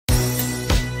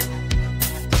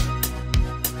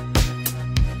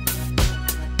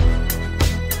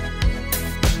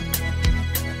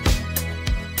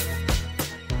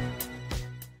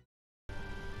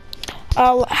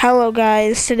Oh, hello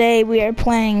guys. Today we are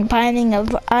playing Binding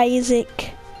of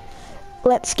Isaac.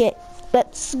 Let's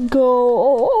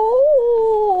go.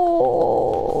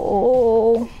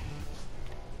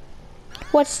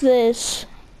 What's this?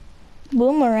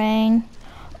 Boomerang.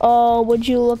 Oh, would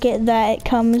you look at that? It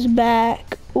comes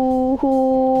back.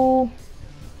 Ooh,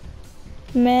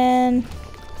 man.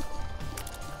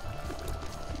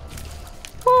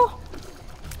 Oh.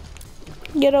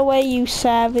 Get away, you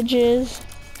savages.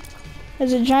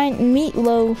 There's a giant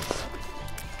meatloaf.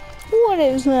 What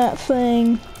is that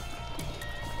thing?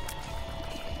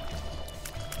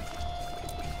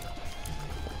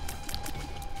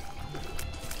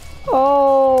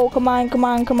 Oh, come on, come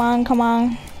on, come on, come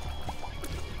on.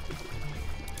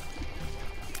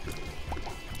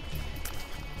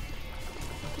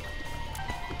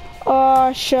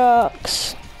 Oh,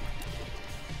 shucks.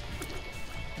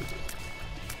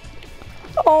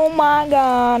 Oh my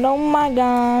god, oh my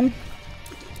god.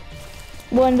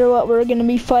 Wonder what we're gonna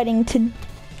be fighting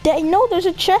today. No, there's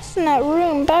a chest in that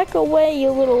room. Back away, you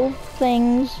little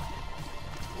things.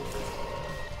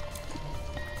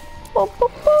 Boop,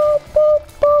 boop, boop, boop,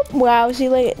 boop. Wow, see,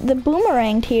 like, the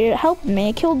boomerang here helped me.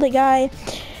 It killed the guy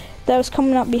that was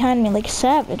coming up behind me like a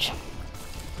savage.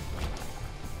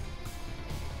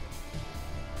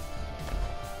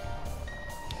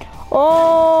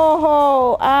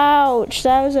 Oh, ouch.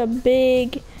 That was a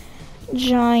big,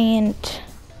 giant,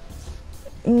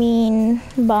 mean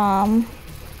bomb.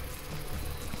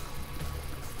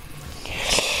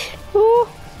 Ooh.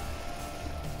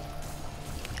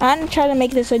 I'm gonna try to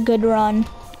make this a good run.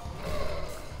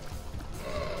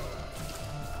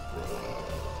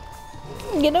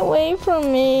 Get away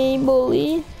from me,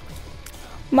 bully.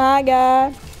 My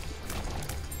god.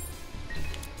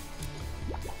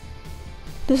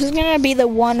 This is gonna be the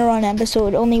one run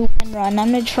episode, only one run.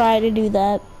 I'm gonna try to do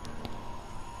that.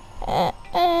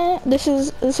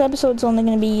 This episode's only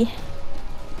gonna be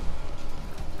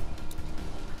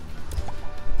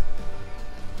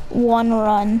one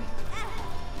run.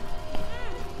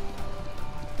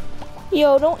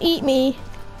 Yo, don't eat me.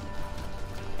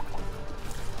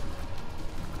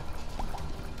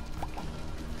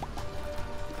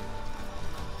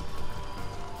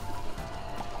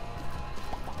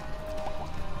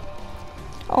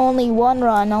 Only one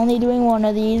run, only doing one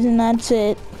of these, and that's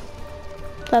it.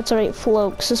 That's alright,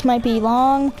 folks. This might be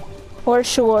long or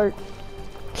short.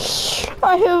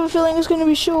 I have a feeling it's gonna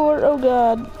be short. Oh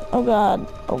god, oh god,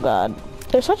 oh god.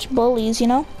 They're such bullies, you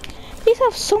know? These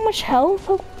have so much health.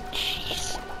 Oh,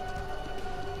 jeez.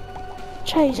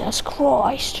 Jesus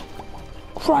Christ.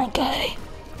 Cranky.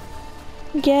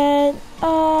 Get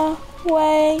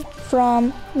away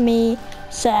from me,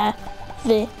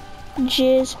 savages.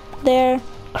 They're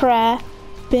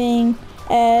crapping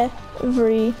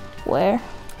everywhere.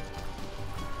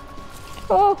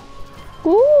 Oh,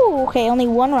 ooh, okay, only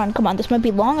one run. Come on, this might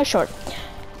be long or short.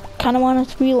 Kind of want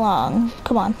it to be long.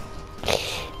 Come on.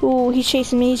 Ooh, he's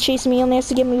chasing me. He's chasing me. He only has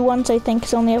to get me once, I think,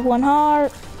 because I only have one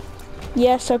heart.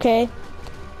 Yes, okay.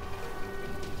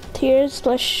 Tears,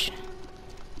 splash.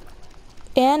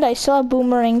 And I still have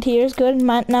boomerang tears. Good.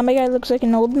 Now my guy looks like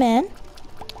an old man.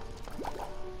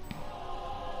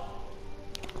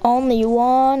 Only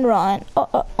one run.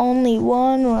 Only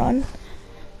one run.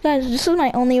 Guys, this is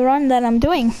my only run that I'm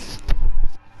doing.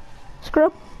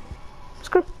 Scrub.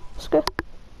 Scrub. Scrub.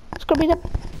 Scrub it up.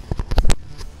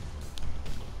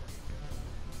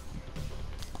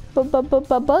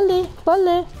 Bully.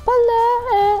 Bully. Bully.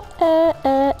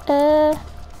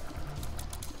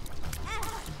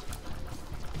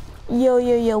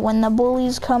 Yo. When the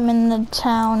bullies come in the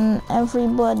town,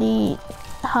 everybody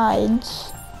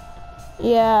hides.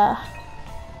 Yeah.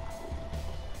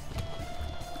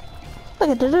 Look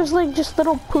at that, there's like just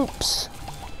little poops.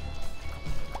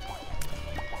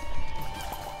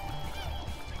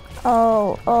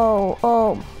 Oh.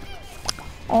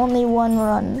 Only one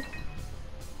run.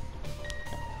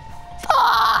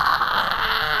 Ah!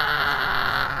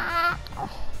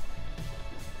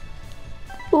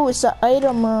 Ooh, it's the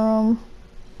item room.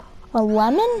 A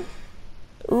lemon?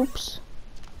 Oops.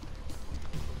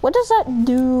 What does that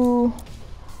do?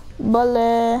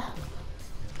 Bully.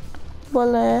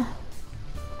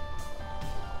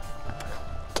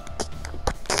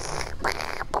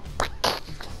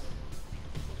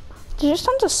 There's just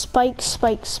tons of spikes.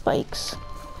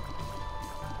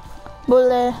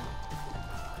 Bully.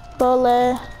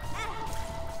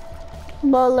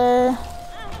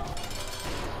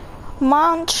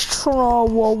 Monstro.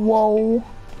 Whoa.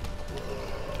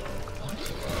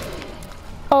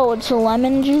 Oh, it's a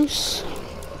lemon juice.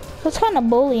 That's kind of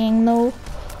bullying, though.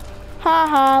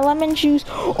 Haha, lemon juice.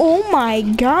 Oh my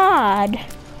god.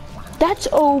 That's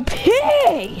OP.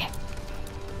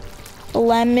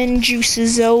 Lemon juice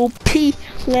is OP.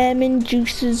 Lemon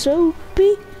juice is OP.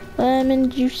 Lemon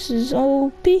juice is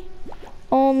OP.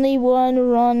 Only one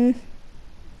run.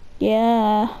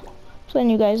 Yeah. Just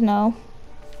letting you guys know.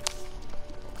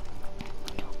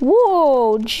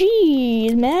 Whoa,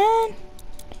 jeez, man.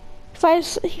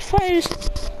 He fires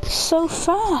so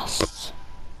fast.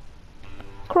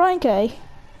 Cranky.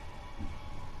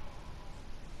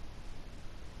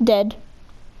 Dead.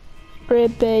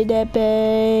 Rippy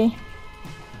dippy.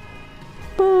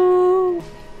 Boo.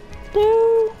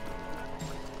 Boo.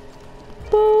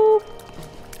 Boo.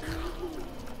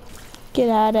 Get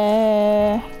out of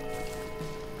here.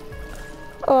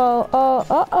 Oh, oh,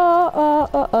 oh, oh, oh,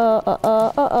 oh, oh,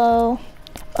 oh, oh,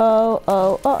 oh,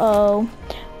 oh, oh, oh,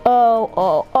 oh,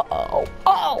 oh, oh, oh,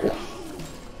 oh.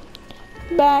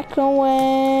 Back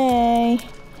away.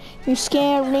 You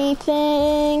scary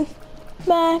thing.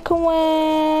 Back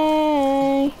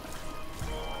away.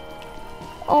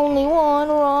 Only one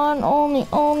run,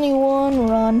 only one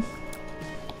run.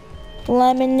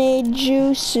 Lemonade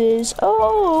juices,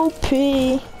 OP.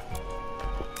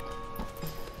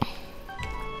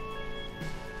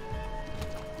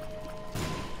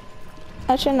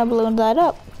 I shouldn't have blown that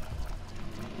up.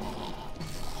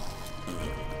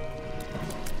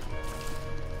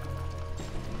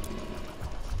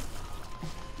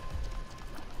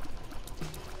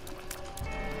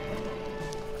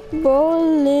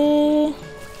 Bully.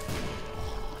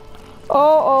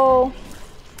 Oh.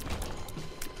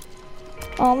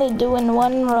 Only doing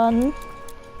one run.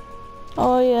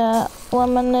 Oh yeah,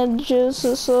 lemonade juice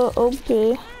is so OP.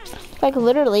 Like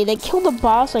literally, they killed the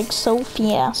boss like so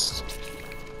fast.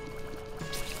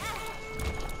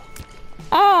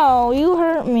 Ow, you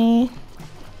hurt me.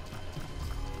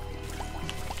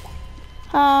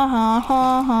 Ha ha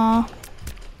ha ha.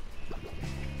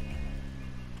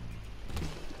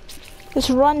 This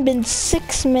run been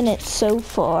 6 minutes so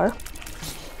far.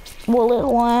 Will it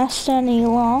last any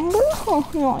longer? Oh,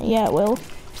 not yet, will.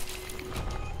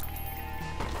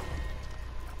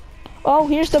 Oh,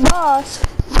 here's the boss.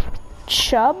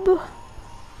 Chub.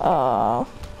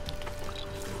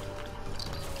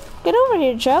 Get over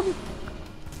here, Chub.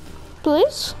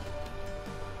 Please.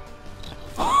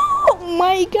 Oh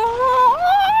my god!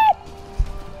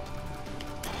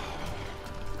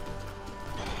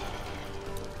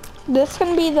 This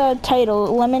can be the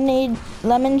title.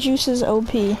 Lemon juice is OP.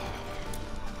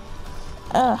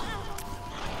 Oh,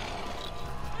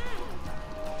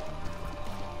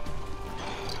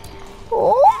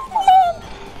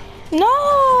 no!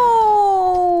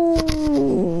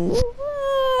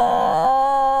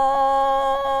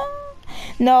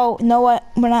 No, you know what?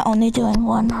 We're not only doing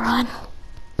one run.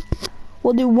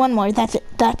 We'll do one more. That's it.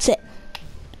 That's it.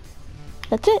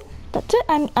 That's it. That's it.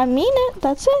 I mean it.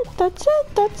 That's it. That's it.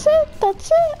 That's it. That's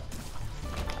it.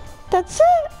 That's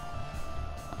it.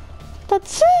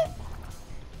 That's it.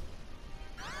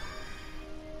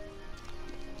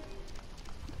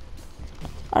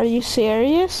 Are you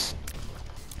serious?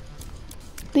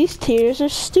 These tears are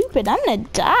stupid. I'm gonna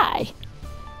die.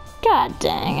 God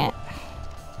dang it.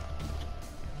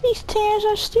 These tears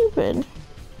are stupid.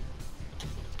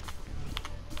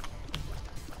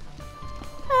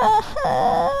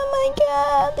 Oh my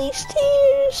god, these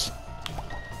tears.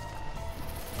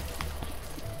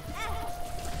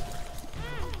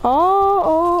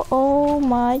 Oh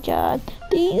my god.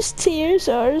 These tears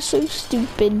are so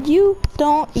stupid. You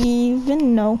don't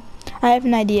even know. I have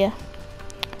an idea.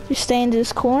 You stay in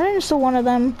this corner so one of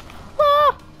them.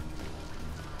 Ah!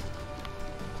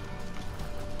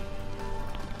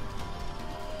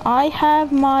 I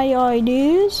have my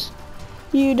ideas.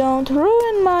 You don't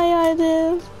ruin my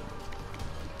ideas.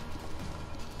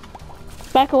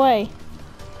 Back away.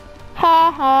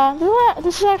 Ha ha.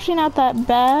 This is actually not that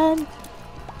bad.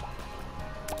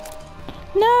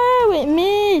 No, it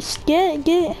missed. Get.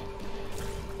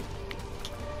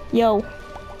 Yo.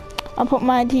 I'll put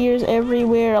my tears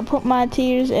everywhere. I'll put my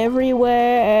tears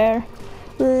everywhere.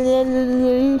 La la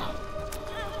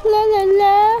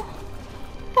la.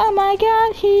 Oh my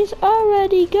god, he's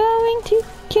already going to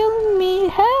kill me.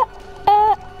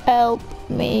 Help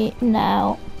me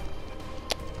now.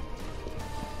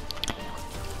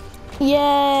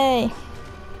 Yay.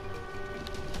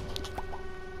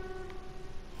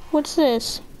 What's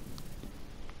this?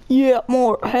 Yeah,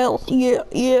 more health.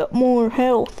 Yeah, more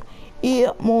health.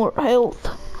 Yeah, more health.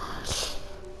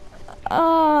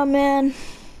 Ah, man.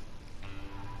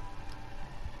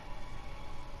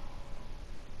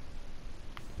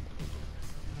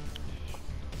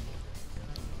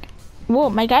 Whoa,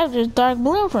 my guy was just dark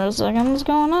blue for a second. What's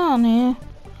going on here?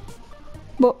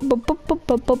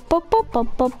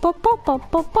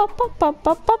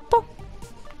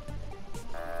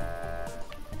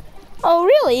 Oh,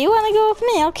 really? You want to go with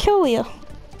me? I'll kill you.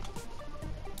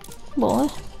 Boy.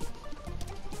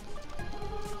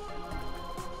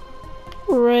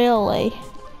 Really?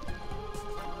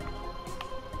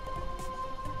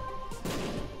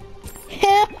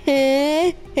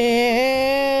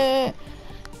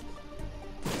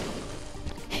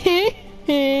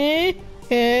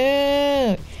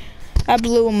 I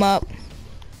blew him up.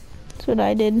 That's what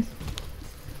I did.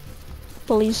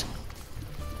 Bullies.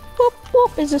 Whoop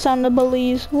whoop is the sound of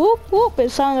bullies. Whoop whoop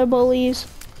is the sound of bullies.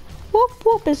 Whoop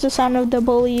whoop is the sound of the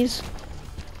bullies.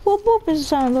 Whoop whoop is the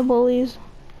sound of the bullies.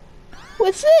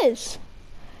 What's this?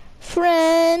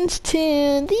 Friends to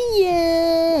the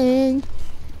end.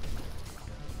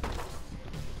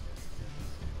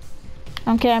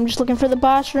 Okay, I'm just looking for the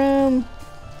boss room.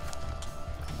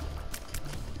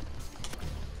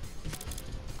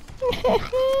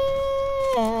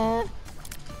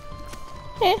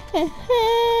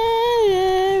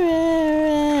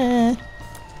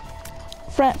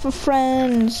 For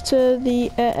friends to the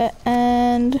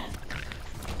end.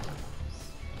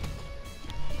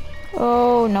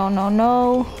 Oh, no, no,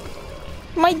 no.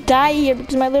 I might die here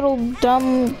because my little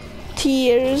dumb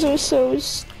tears are so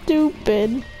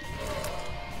stupid.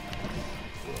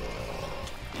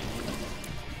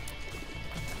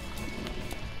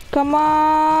 Come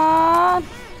on.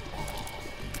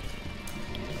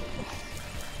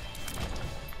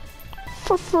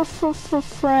 For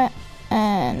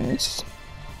friends.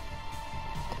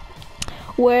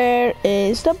 Where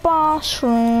is the boss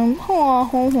room?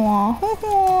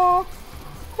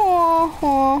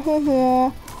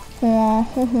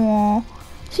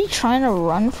 Is he trying to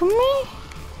run from me?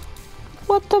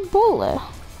 What the bullet?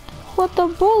 What the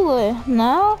bullet?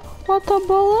 Now? What the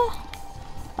bullet?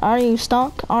 Are you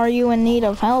stuck? Are you in need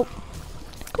of help?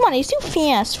 Come on, he's too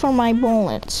fast for my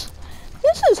bullets.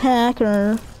 This is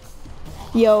hacker.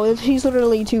 Yo, he's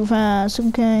literally too fast,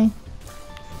 okay.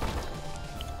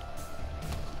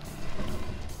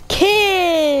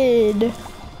 Kid!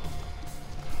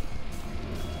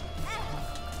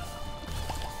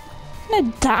 I'm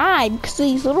gonna die because of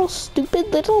these little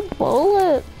stupid little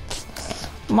bullets.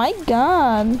 My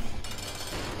god.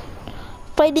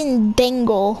 Fighting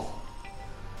Dingle.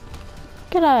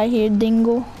 Get out of here,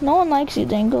 Dingle. No one likes you,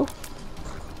 Dingle.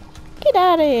 Get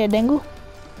out of here, Dingle.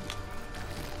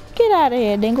 Get out of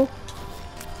here, Dingle.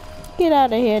 Get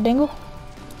out of here, Dingle.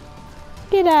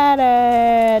 Get out of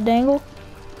here, Dingle.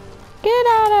 Get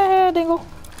out of here, Dingle.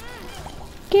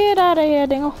 Get out of here,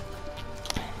 Dingle.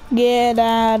 Get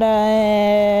out of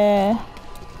here.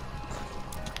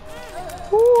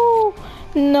 Ooh,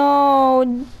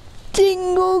 no,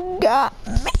 Dingle got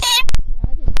me.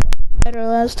 Better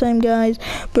last time, guys,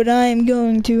 but I am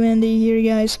going to end it here,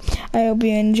 guys. I hope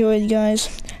you enjoyed, guys.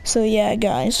 So yeah,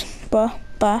 guys. Bye.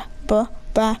 Bye. Bye.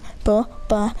 Bye. Bye.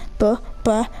 Bye. Bye.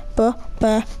 Bye. Bye.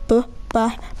 Bye. Bye.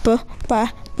 Bye.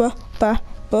 Bye. Bye. Bye.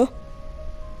 Bye.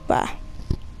 Bye.